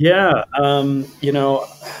 Yeah,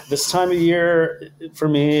 this time of year for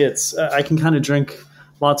me, it's I can kind of drink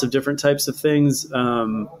lots of different types of things.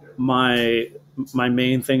 My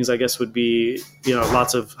main things, I guess, would be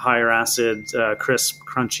lots of higher acid, crisp,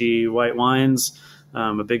 crunchy white wines.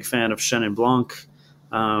 I'm a big fan of Chenin Blanc,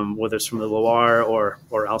 whether it's from the Loire or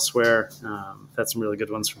elsewhere. Had some really good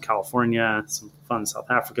ones from California, some fun South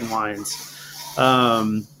African wines.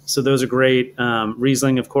 So those are great.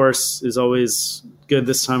 Riesling, of course, is always good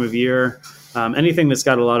this time of year. Anything that's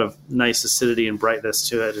got a lot of nice acidity and brightness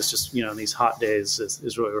to it is just, these hot days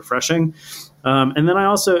is really refreshing. And then I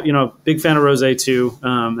also, big fan of rosé too.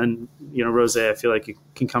 And rosé, I feel like it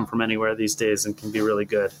can come from anywhere these days and can be really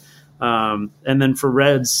good. And then for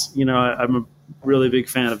reds, I'm a really big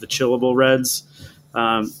fan of the chillable reds.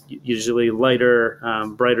 Usually lighter,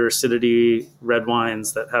 brighter acidity red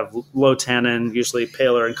wines that have low tannin, usually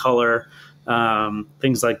paler in color.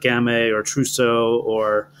 Things like Gamay or Trousseau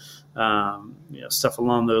or stuff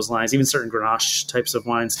along those lines. Even certain Grenache types of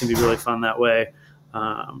wines can be really fun that way.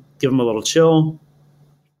 Give them a little chill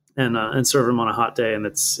and serve them on a hot day, and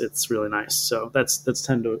it's really nice. So that's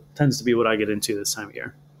tends to be what I get into this time of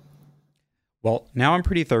year. Well, now I'm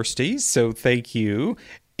pretty thirsty, so thank you.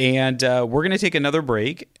 And we're going to take another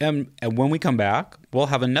break. And when we come back, we'll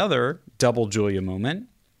have another double Julia moment.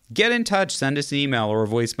 Get in touch. Send us an email or a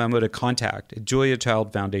voice memo to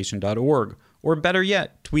contact@juliachildfoundation.org. Or better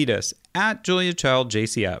yet, tweet us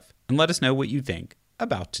 @JuliaChildJCF and let us know what you think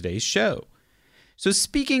about today's show. So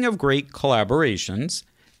speaking of great collaborations,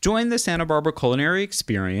 join the Santa Barbara Culinary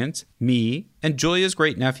Experience, me, and Julia's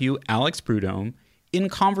great nephew, Alex Prudhomme, in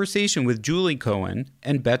conversation with Julie Cohen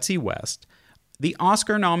and Betsy West, the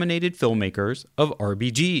Oscar-nominated filmmakers of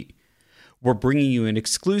RBG. We're bringing you an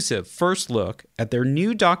exclusive first look at their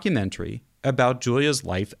new documentary about Julia's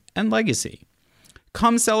life and legacy.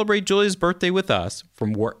 Come celebrate Julia's birthday with us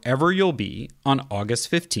from wherever you'll be on August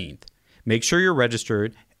 15th. Make sure you're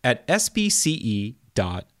registered at spce.events.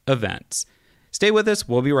 Stay with us.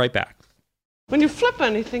 We'll be right back. When you flip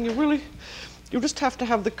anything, you just have to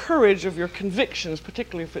have the courage of your convictions,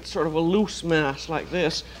 particularly if it's sort of a loose mass like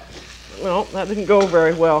this. Well, that didn't go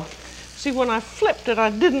very well. See, when I flipped it,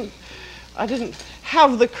 I didn't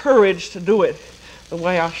have the courage to do it the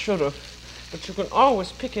way I should have. But you can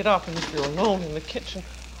always pick it up, and if you're alone in the kitchen,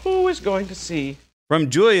 who is going to see? From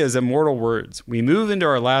Julia's immortal words, we move into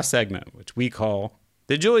our last segment, which we call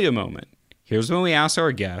the Julia Moment. Here's when we ask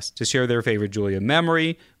our guests to share their favorite Julia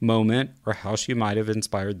memory, moment, or how she might have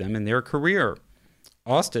inspired them in their career.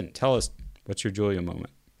 Austin, tell us, what's your Julia moment?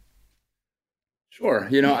 Sure.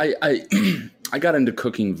 I got into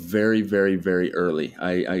cooking very, very, very early.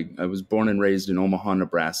 I was born and raised in Omaha,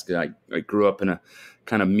 Nebraska. I grew up in a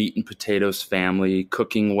kind of meat and potatoes family.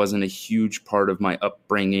 Cooking wasn't a huge part of my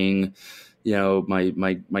upbringing.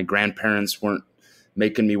 My grandparents weren't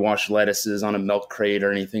making me wash lettuces on a milk crate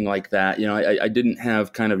or anything like that. I didn't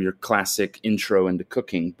have kind of your classic intro into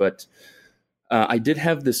cooking, but I did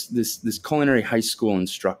have this culinary high school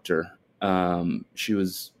instructor. She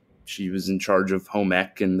was in charge of home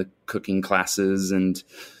ec and the cooking classes, and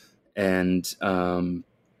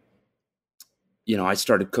I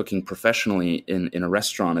started cooking professionally in a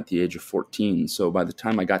restaurant at the age of 14. So by the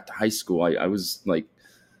time I got to high school, I was like,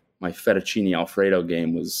 my fettuccine Alfredo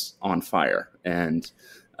game was on fire. And,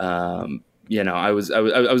 I was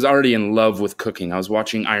already in love with cooking. I was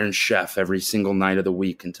watching Iron Chef every single night of the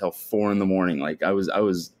week until 4 a.m. Like I was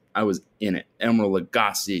in it. Emeril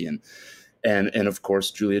Lagasse and of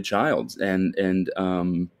course Julia Childs. And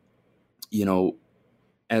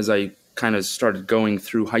as I kind of started going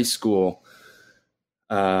through high school,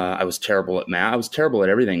 I was terrible at math. I was terrible at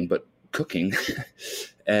everything but cooking.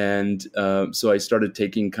 And so I started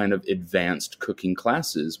taking kind of advanced cooking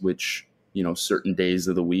classes, which, certain days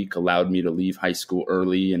of the week allowed me to leave high school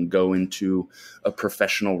early and go into a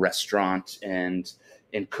professional restaurant and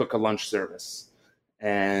cook a lunch service.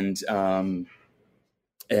 And so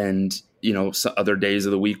other days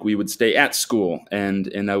of the week we would stay at school.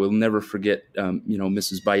 And I will never forget,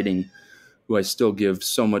 Mrs. Biting, who I still give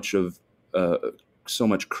so much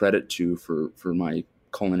credit to for my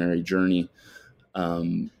culinary journey.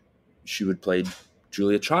 She would play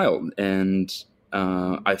Julia Child, and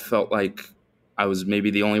I felt like I was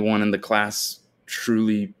maybe the only one in the class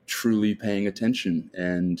truly paying attention.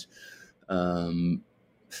 And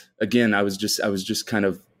again, I was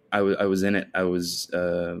in it. I was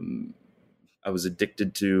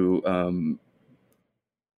addicted to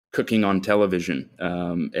cooking on television,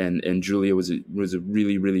 and Julia was a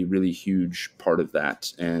really, really, really huge part of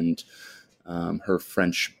that. And her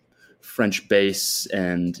French bass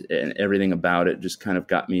and everything about it just kind of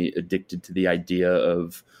got me addicted to the idea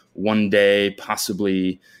of one day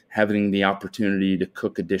possibly having the opportunity to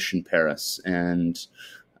cook a dish in Paris. And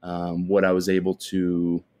what I was able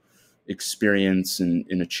to experience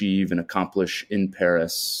and achieve and accomplish in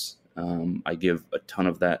Paris, I give a ton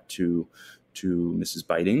of that to Mrs.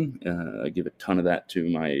 Biting. I give a ton of that to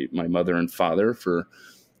my mother and father for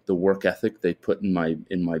the work ethic they put in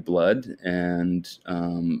my blood. And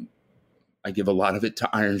I give a lot of it to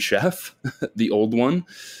Iron Chef, the old one,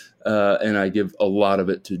 and I give a lot of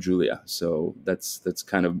it to Julia. So that's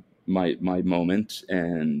kind of my moment,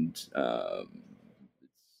 and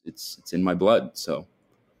it's in my blood. So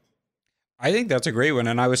I think that's a great one.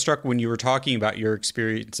 And I was struck when you were talking about your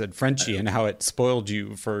experience at Frenchie and how it spoiled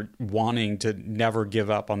you for wanting to never give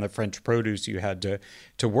up on the French produce you had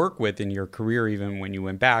to work with in your career, even when you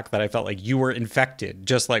went back, that I felt like you were infected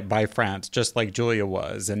just like by France, just like Julia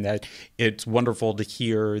was. And that it's wonderful to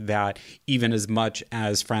hear that even as much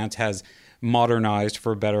as France has modernized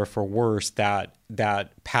for better, for worse, that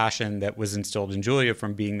passion that was instilled in Julia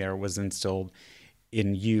from being there was instilled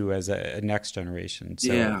in you as a next generation.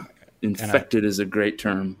 So, yeah. Infected is a great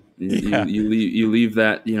term. You leave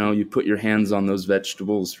that, you put your hands on those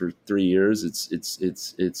vegetables for 3 years.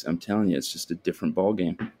 It's I'm telling you, it's just a different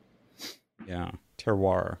ballgame. Yeah.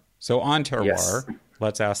 Terroir. So on terroir, yes.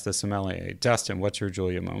 Let's ask the sommelier. Dustin, what's your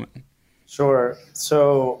Julia moment? Sure.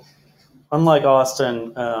 So unlike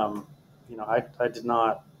Austin, I did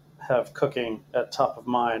not have cooking at top of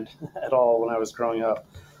mind at all when I was growing up.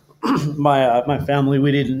 My family,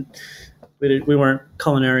 we weren't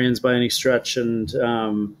culinarians by any stretch, and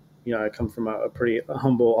I come from a pretty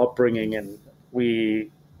humble upbringing, and we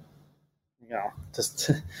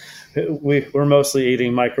were mostly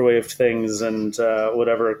eating microwaved things and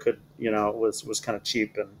whatever could was kind of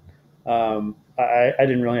cheap, and I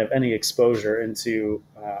didn't really have any exposure into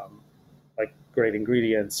like great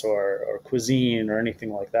ingredients or cuisine or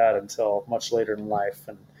anything like that until much later in life.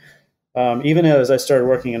 And even as I started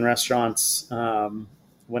working in restaurants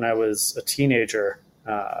when I was a teenager,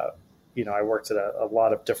 I worked at a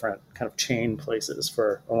lot of different kind of chain places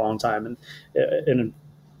for a long time. And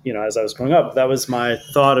as I was growing up, that was my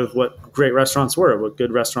thought of what great restaurants were, what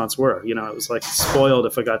good restaurants were. It was like spoiled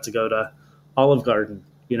if I got to go to Olive Garden,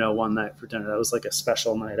 one night for dinner. That was like a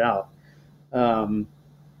special night out.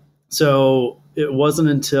 So it wasn't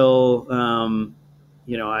until,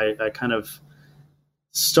 I kind of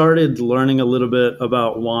started learning a little bit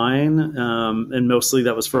about wine, and mostly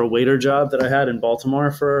that was for a waiter job that I had in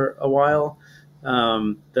Baltimore for a while,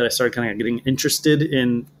 that I started kind of getting interested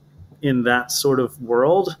in that sort of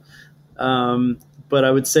world. But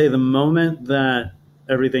I would say the moment that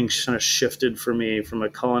everything kind of shifted for me from a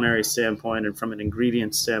culinary standpoint and from an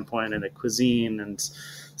ingredient standpoint and a cuisine and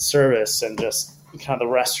service and just kind of the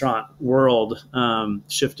restaurant world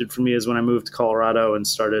shifted for me is when I moved to Colorado and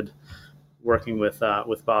started working with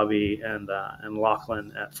Bobby and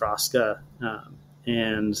Lachlan at Frasca,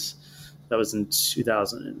 and that was in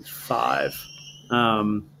 2005.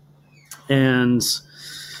 And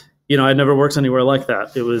I'd never worked anywhere like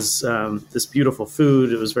that. It was this beautiful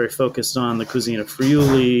food. It was very focused on the cuisine of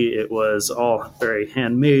Friuli. It was all very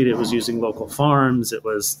handmade. It was using local farms.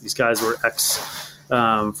 These guys were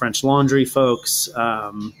French Laundry folks.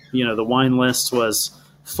 The wine list was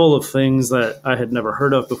full of things that I had never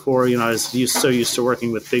heard of before. I was so used to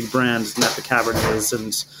working with big brands, Napa Cabernets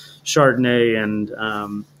and Chardonnay and,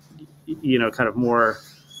 kind of more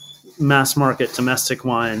mass market domestic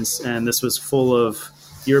wines. And this was full of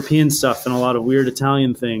European stuff and a lot of weird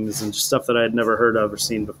Italian things and just stuff that I had never heard of or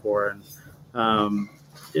seen before. And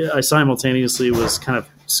I simultaneously was kind of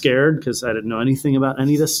scared because I didn't know anything about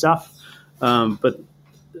any of this stuff, but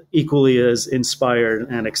equally as inspired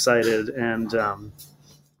and excited. And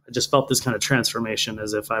I just felt this kind of transformation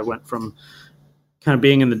as if I went from kind of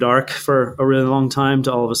being in the dark for a really long time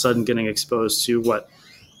to all of a sudden getting exposed to what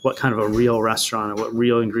kind of a real restaurant and what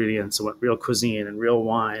real ingredients and what real cuisine and real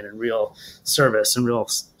wine and real service and real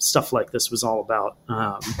stuff like this was all about.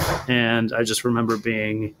 And I just remember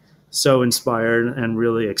being so inspired and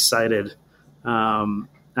really excited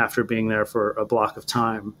after being there for a block of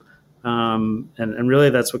time. And really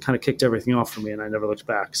that's what kind of kicked everything off for me, and I never looked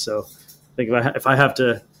back. So I think if I have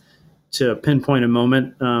to pinpoint a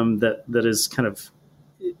moment that is kind of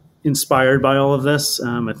inspired by all of this,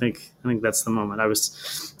 I think that's the moment. I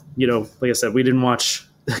was, like I said, we didn't watch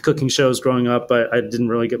cooking shows growing up. I didn't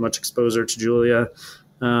really get much exposure to Julia,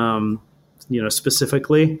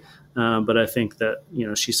 specifically. But I think that,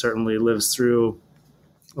 she certainly lives through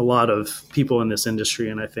a lot of people in this industry.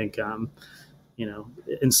 And I think,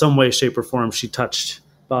 in some way, shape or form, she touched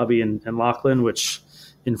Bobby and Lachlan, which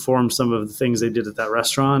informed some of the things they did at that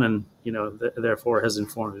restaurant and, therefore has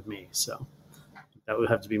informed me. So that would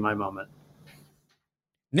have to be my moment.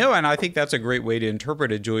 No, and I think that's a great way to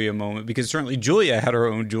interpret a Julia moment, because certainly Julia had her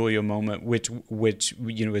own Julia moment, which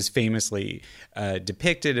is famously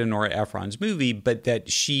depicted in Nora Ephron's movie, but that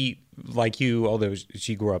she, like you, although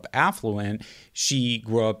she grew up affluent, she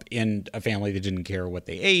grew up in a family that didn't care what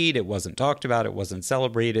they ate. It wasn't talked about. It wasn't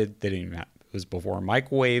celebrated. They didn't even have, it was before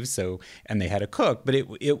microwaves, and they had a cook, but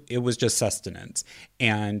it was just sustenance.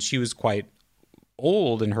 And she was quite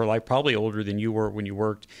old in her life, probably older than you were when you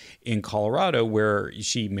worked in Colorado, where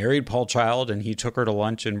she married Paul Child and he took her to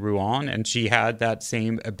lunch in Rouen, and she had that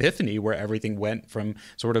same epiphany where everything went from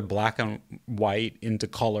sort of black and white into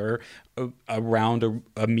color around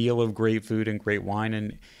a meal of great food and great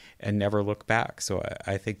wine, and never look back. So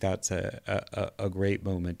I think that's a great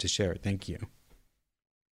moment to share. Thank you.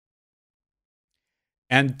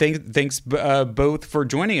 And thanks both for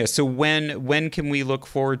joining us. So when can we look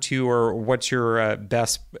forward to, or what's your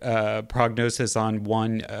best prognosis on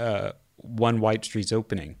one White Street's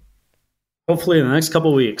opening? Hopefully in the next couple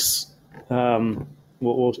of weeks.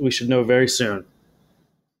 We should know very soon.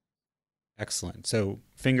 Excellent. So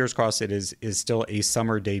fingers crossed it is still a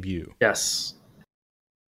summer debut. Yes.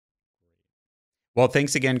 Well,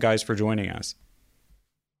 thanks again, guys, for joining us.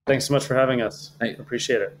 Thanks so much for having us. I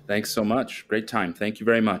appreciate it. Thanks so much. Great time. Thank you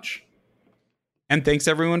very much. And thanks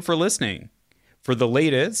everyone for listening. For the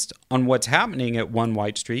latest on what's happening at One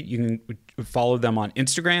White Street, you can follow them on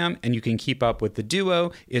Instagram, and you can keep up with the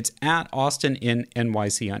duo. It's at Austin in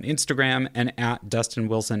NYC on Instagram and at Dustin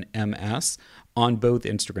Wilson MS on both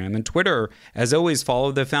Instagram and Twitter. As always,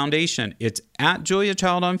 follow the foundation. It's at Julia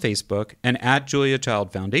Child on Facebook and at Julia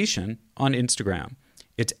Child Foundation on Instagram.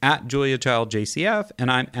 It's at Julia Child JCF,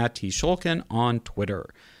 and I'm at T. Shulkin on Twitter.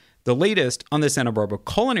 The latest on the Santa Barbara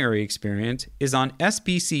culinary experience is on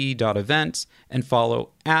sbc.events, and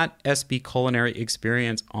follow at SB Culinary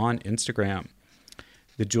Experience on Instagram.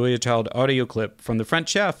 The Julia Child audio clip from the French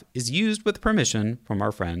Chef is used with permission from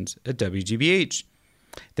our friends at WGBH.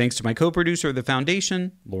 Thanks to my co-producer of the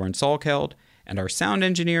foundation, Lauren Salkeld, and our sound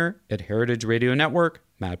engineer at Heritage Radio Network,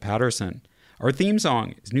 Matt Patterson. Our theme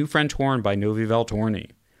song is New French Horn by Novi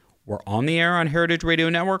Valtorni. We're on the air on Heritage Radio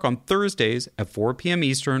Network on Thursdays at 4 p.m.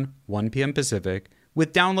 Eastern, 1 p.m. Pacific,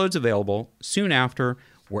 with downloads available soon after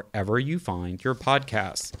wherever you find your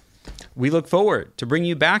podcasts. We look forward to bringing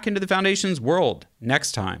you back into the Foundation's world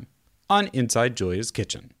next time on Inside Julia's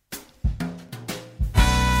Kitchen.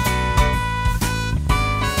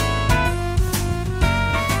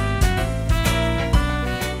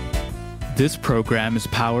 This program is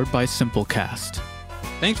powered by Simplecast.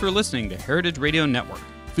 Thanks for listening to Heritage Radio Network,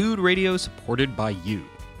 food radio supported by you.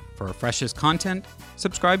 For our freshest content,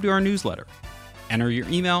 subscribe to our newsletter. Enter your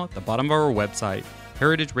email at the bottom of our website,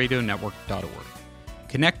 heritageradionetwork.org.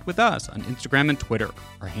 Connect with us on Instagram and Twitter.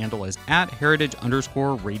 Our handle is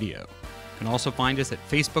 @heritage_radio. You can also find us at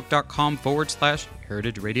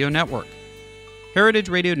facebook.com/Heritage Radio Network. Heritage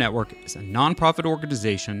Radio Network is a nonprofit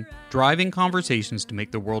organization driving conversations to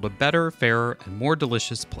make the world a better, fairer, and more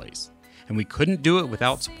delicious place. And we couldn't do it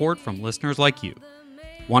without support from listeners like you.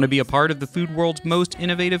 Want to be a part of the food world's most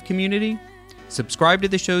innovative community? Subscribe to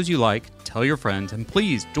the shows you like, tell your friends, and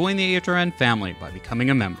please join the AHRN family by becoming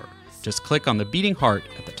a member. Just click on the beating heart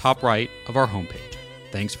at the top right of our homepage.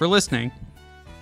 Thanks for listening.